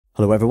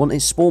Hello everyone,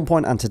 it's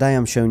SpawnPoint and today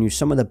I'm showing you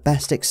some of the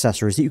best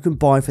accessories that you can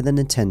buy for the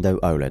Nintendo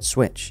OLED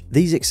Switch.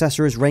 These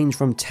accessories range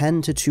from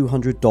 $10 to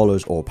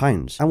 $200 or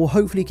pounds and will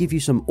hopefully give you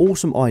some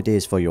awesome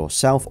ideas for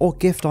yourself or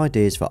gift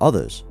ideas for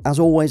others. As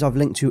always, I've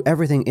linked to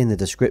everything in the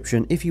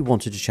description if you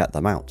wanted to check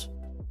them out.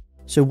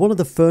 So one of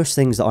the first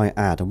things that I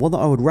add, and one that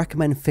I would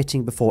recommend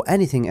fitting before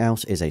anything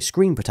else, is a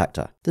screen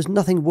protector. There's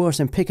nothing worse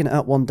than picking it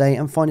up one day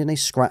and finding a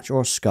scratch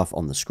or a scuff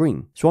on the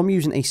screen. So I'm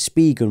using a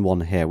Spigen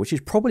one here, which is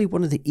probably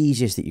one of the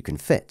easiest that you can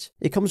fit.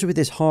 It comes with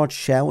this hard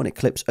shell and it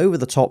clips over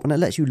the top and it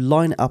lets you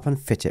line it up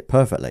and fit it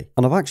perfectly.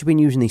 And I've actually been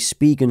using these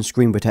Spigen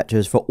screen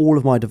protectors for all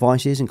of my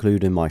devices,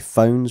 including my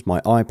phones,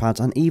 my iPads,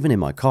 and even in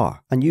my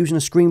car. And using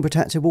a screen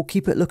protector will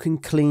keep it looking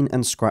clean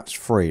and scratch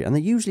free, and they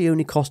usually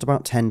only cost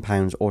about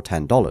 £10 or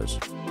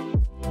 $10.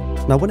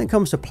 Now when it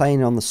comes to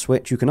playing on the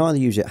Switch, you can either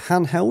use it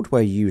handheld,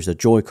 where you use the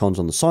Joy-Cons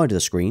on the side of the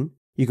screen.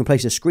 You can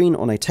place the screen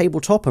on a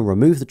tabletop and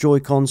remove the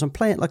Joy-Cons and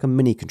play it like a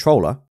mini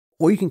controller.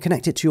 Or you can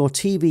connect it to your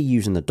TV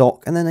using the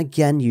dock and then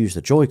again use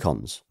the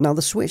Joy-Cons. Now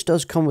the Switch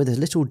does come with a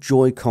little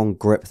Joy-Con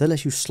grip that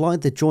lets you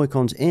slide the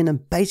Joy-Cons in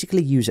and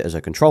basically use it as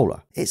a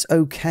controller. It's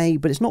okay,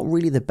 but it's not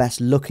really the best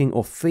looking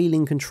or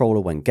feeling controller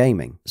when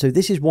gaming. So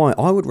this is why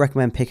I would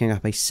recommend picking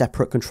up a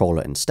separate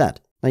controller instead.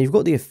 Now you've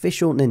got the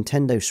official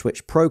Nintendo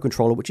Switch Pro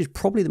controller, which is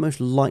probably the most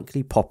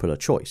likely popular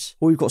choice.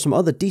 Or we've got some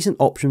other decent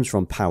options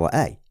from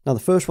PowerA. Now the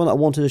first one that I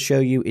wanted to show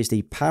you is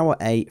the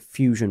PowerA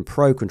Fusion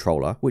Pro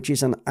controller, which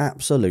is an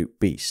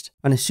absolute beast.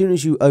 And as soon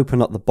as you open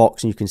up the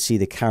box and you can see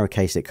the carry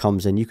case it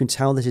comes in, you can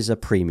tell this is a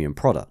premium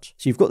product.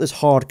 So you've got this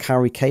hard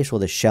carry case, or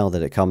this shell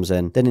that it comes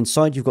in. Then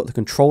inside you've got the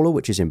controller,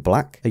 which is in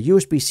black, a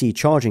USB-C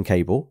charging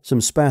cable,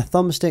 some spare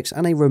thumbsticks,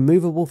 and a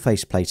removable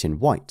faceplate in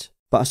white.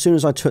 But as soon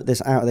as I took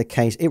this out of the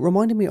case, it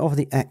reminded me of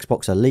the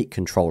Xbox Elite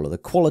controller. The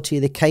quality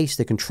of the case,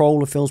 the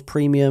controller feels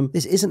premium.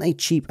 This isn't a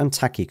cheap and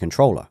tacky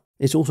controller.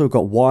 It's also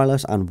got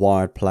wireless and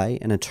wired play,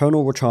 an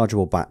internal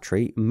rechargeable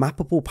battery,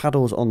 mappable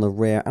paddles on the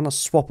rear, and a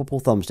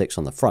swappable thumbsticks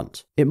on the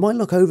front. It might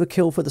look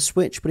overkill for the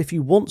Switch, but if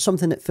you want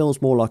something that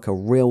feels more like a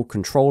real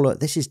controller,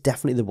 this is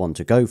definitely the one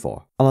to go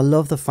for. And I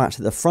love the fact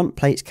that the front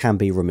plates can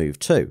be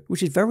removed too,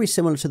 which is very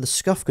similar to the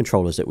SCUF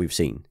controllers that we've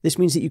seen. This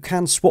means that you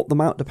can swap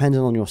them out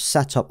depending on your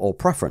setup or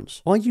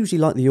preference. I usually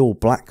like the all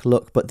black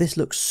look, but this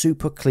looks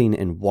super clean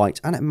in white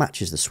and it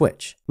matches the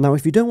Switch. Now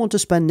if you don't want to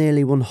spend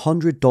nearly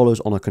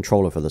 $100 on a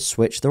controller for the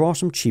Switch, there are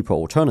some cheaper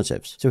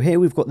alternatives. So here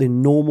we've got the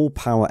normal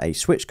PowerA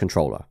Switch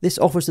controller. This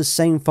offers the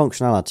same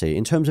functionality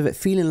in terms of it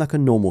feeling like a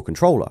normal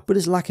controller, but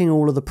is lacking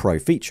all of the pro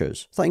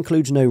features. So that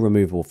includes no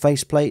removable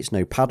faceplates,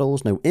 no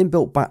paddles, no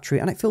inbuilt battery,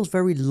 and it feels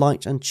very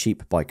light and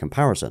cheap by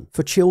comparison.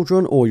 For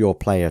children or your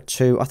player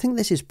 2, I think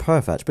this is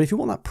perfect, but if you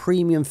want that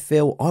premium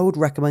feel, I would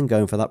recommend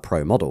going for that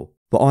Pro model.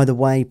 But either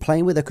way,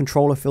 playing with a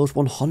controller feels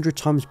 100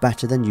 times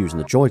better than using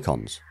the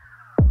Joy-Cons.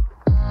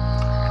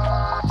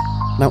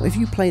 Now if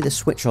you play the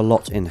Switch a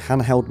lot in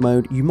handheld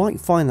mode, you might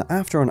find that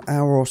after an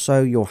hour or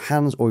so, your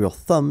hands or your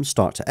thumbs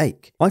start to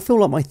ache. I feel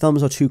like my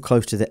thumbs are too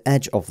close to the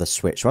edge of the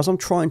Switch, so as I'm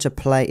trying to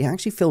play, it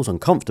actually feels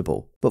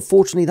uncomfortable. But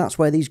fortunately, that's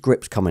where these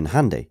grips come in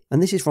handy.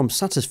 And this is from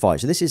Satisfy,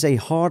 so this is a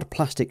hard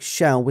plastic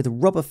shell with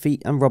rubber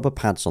feet and rubber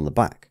pads on the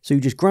back. So you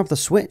just grab the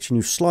Switch and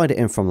you slide it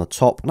in from the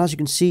top, and as you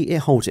can see, it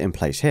holds it in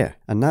place here.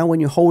 And now when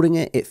you're holding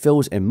it, it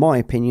feels, in my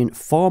opinion,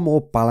 far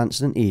more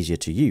balanced and easier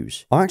to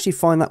use. I actually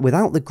find that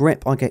without the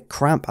grip, I get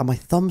cramp and my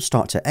thumbs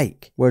start to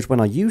ache, whereas when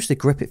I use the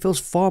grip, it feels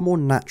far more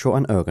natural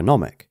and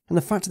ergonomic. And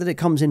the fact that it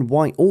comes in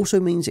white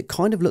also means it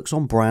kind of looks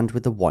on brand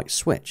with the white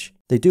Switch.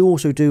 They do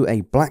also do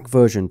a black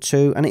version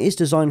too, and it is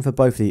designed for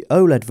both the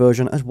OLED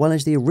version as well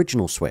as the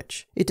original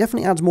Switch. It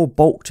definitely adds more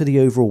bulk to the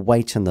overall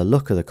weight and the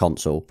look of the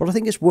console, but I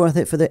think it's worth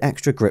it for the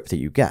extra grip that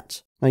you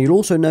get. Now you'll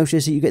also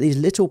notice that you get these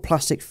little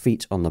plastic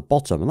feet on the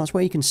bottom, and that's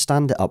where you can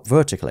stand it up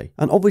vertically.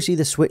 And obviously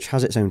the Switch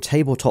has its own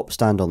tabletop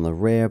stand on the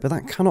rear, but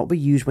that cannot be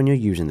used when you're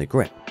using the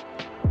grip.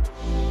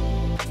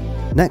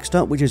 Next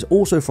up, which is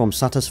also from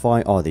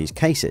Satisfy, are these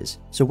cases.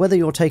 So whether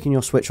you're taking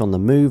your Switch on the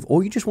move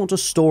or you just want to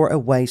store it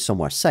away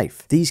somewhere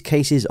safe, these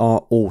cases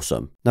are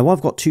awesome. Now I've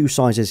got two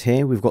sizes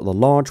here. We've got the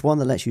large one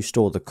that lets you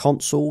store the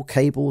console,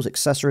 cables,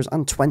 accessories,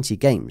 and 20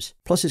 games.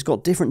 Plus it's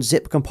got different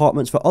zip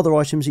compartments for other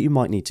items that you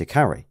might need to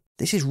carry.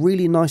 This is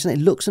really nice and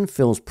it looks and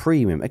feels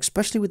premium,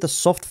 especially with the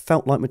soft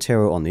felt-like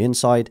material on the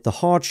inside, the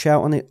hard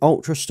shell, and the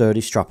ultra sturdy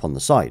strap on the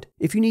side.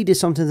 If you needed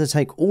something to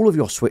take all of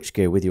your Switch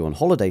gear with you on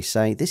holiday,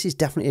 say, this is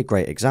definitely a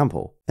great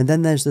example. And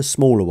then there's the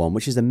smaller one,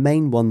 which is the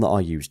main one that I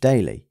use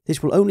daily.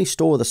 This will only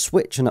store the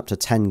Switch and up to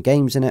 10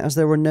 games in it, as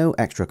there are no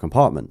extra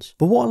compartments.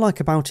 But what I like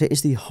about it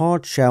is the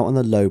hard shell and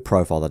the low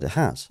profile that it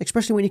has.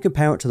 Especially when you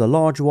compare it to the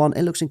larger one,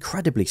 it looks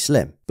incredibly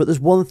slim. But there's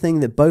one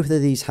thing that both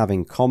of these have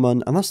in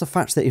common, and that's the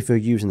fact that if you're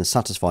using the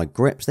Satisfy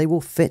grips, they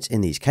will fit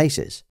in these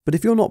cases. But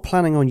if you're not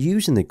planning on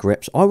using the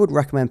grips, I would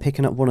recommend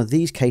picking up one of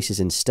these cases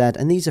instead,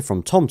 and these are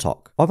from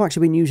TomTok. I've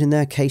actually been using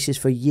their cases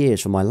for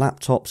years for my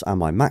laptops and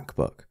my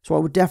MacBook, so I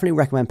would definitely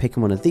recommend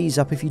picking one of these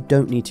up if you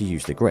don't need to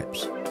use the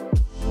grips.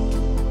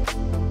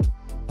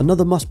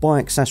 Another must-buy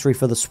accessory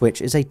for the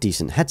Switch is a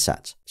decent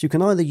headset. So you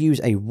can either use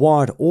a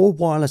wired or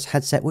wireless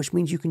headset, which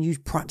means you can use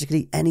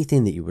practically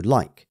anything that you would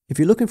like. If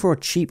you're looking for a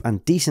cheap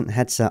and decent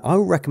headset, I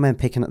would recommend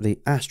picking up the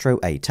Astro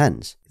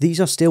A10s.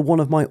 These are still one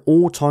of my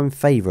all-time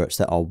favourites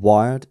that are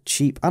wired,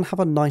 cheap, and have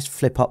a nice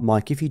flip-up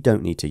mic if you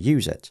don't need to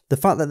use it. The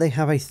fact that they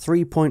have a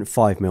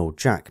 3.5mm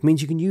jack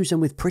means you can use them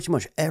with pretty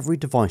much every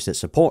device that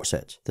supports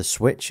it: the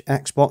Switch,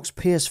 Xbox,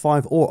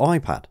 PS5 or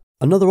iPad.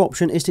 Another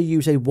option is to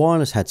use a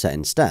wireless headset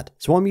instead.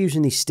 So I'm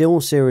using the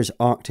SteelSeries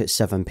Arctis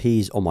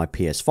 7Ps on my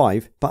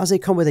PS5, but as they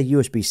come with a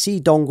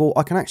USB-C dongle,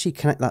 I can actually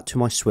connect that to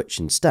my Switch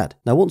instead.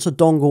 Now once a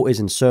dongle is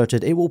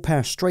inserted, it will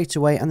pair straight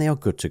away and they are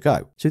good to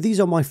go. So these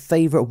are my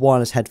favourite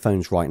wireless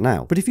headphones right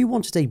now, but if you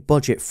wanted a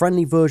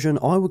budget-friendly version,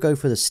 I would go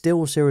for the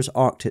SteelSeries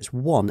Arctis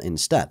 1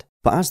 instead.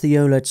 But as the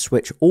OLED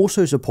Switch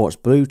also supports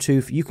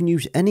Bluetooth, you can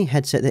use any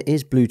headset that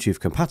is Bluetooth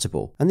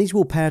compatible, and these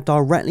will pair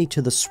directly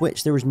to the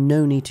Switch. There is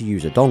no need to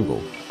use a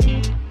dongle.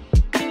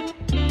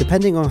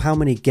 Depending on how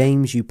many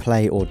games you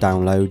play or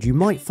download, you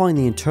might find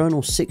the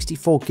internal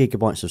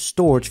 64GB of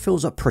storage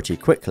fills up pretty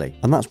quickly,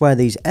 and that's where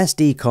these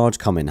SD cards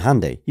come in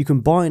handy. You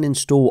can buy and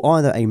install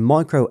either a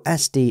micro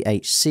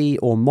SD-HC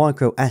or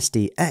micro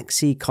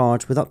SD-XC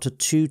cards with up to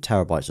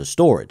 2TB of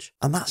storage,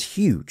 and that's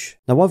huge.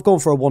 Now I've gone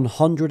for a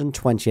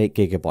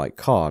 128GB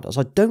card, as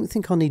I don't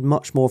think I'll need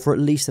much more for at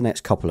least the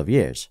next couple of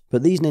years,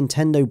 but these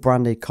Nintendo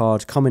branded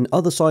cards come in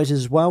other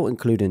sizes as well,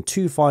 including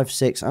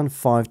 256 and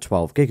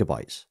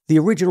 512GB. The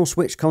original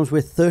Switch comes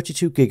with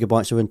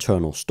 32GB of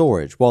internal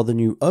storage, while the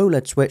new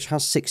OLED Switch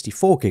has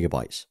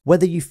 64GB.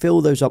 Whether you fill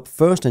those up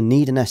first and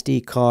need an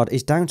SD card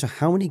is down to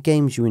how many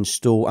games you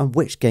install and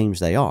which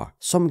games they are.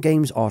 Some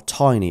games are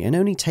tiny and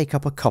only take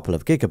up a couple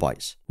of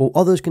gigabytes, while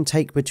others can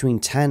take between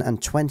 10 and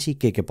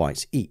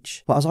 20GB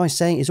each. But as I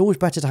say, it's always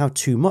better to have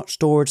too much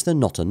storage than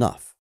not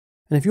enough.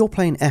 And if you're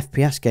playing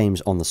FPS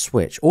games on the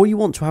Switch, or you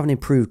want to have an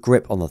improved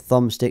grip on the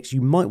thumbsticks,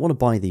 you might want to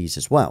buy these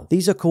as well.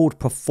 These are called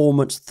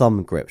performance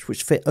thumb grips,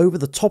 which fit over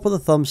the top of the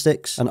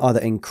thumbsticks and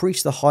either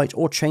increase the height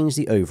or change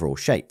the overall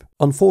shape.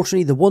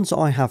 Unfortunately, the ones that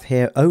I have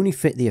here only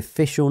fit the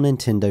official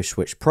Nintendo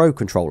Switch Pro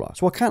controller,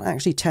 so I can't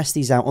actually test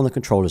these out on the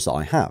controllers that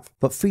I have.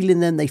 But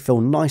feeling them, they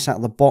feel nice out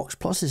of the box,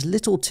 plus this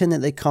little tin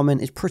that they come in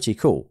is pretty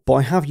cool. But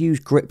I have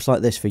used grips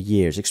like this for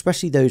years,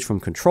 especially those from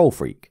Control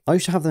Freak. I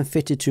used to have them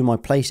fitted to my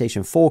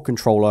PlayStation 4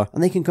 controller,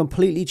 and they can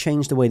completely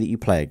change the way that you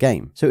play a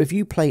game. So if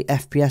you play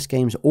FPS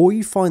games or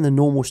you find the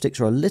normal sticks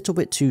are a little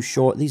bit too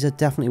short, these are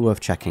definitely worth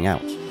checking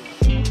out.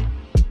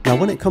 Now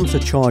when it comes to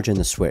charging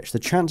the Switch, the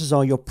chances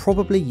are you'll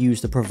probably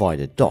use the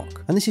provided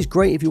dock. And this is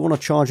great if you want to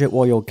charge it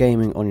while you're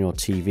gaming on your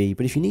TV,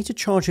 but if you need to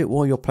charge it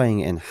while you're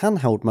playing it in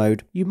handheld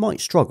mode, you might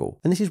struggle.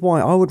 And this is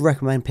why I would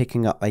recommend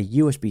picking up a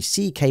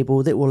USB-C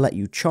cable that will let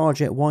you charge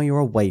it while you're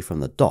away from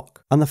the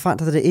dock. And the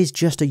fact that it is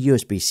just a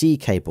USB-C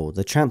cable,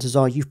 the chances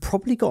are you've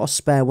probably got a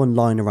spare one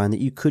lying around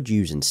that you could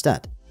use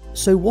instead.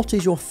 So what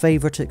is your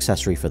favourite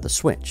accessory for the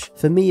Switch?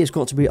 For me, it's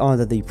got to be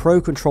either the Pro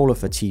Controller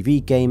for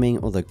TV gaming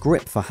or the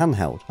grip for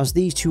handheld, as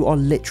these two are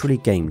literally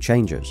game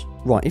changers.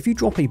 Right, if you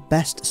drop a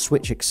best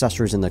Switch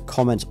accessories in the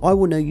comments, I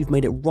will know you've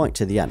made it right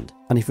to the end.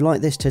 And if you like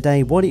this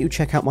today, why don't you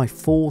check out my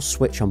full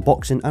Switch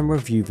unboxing and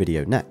review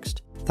video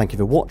next. Thank you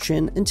for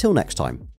watching, until next time.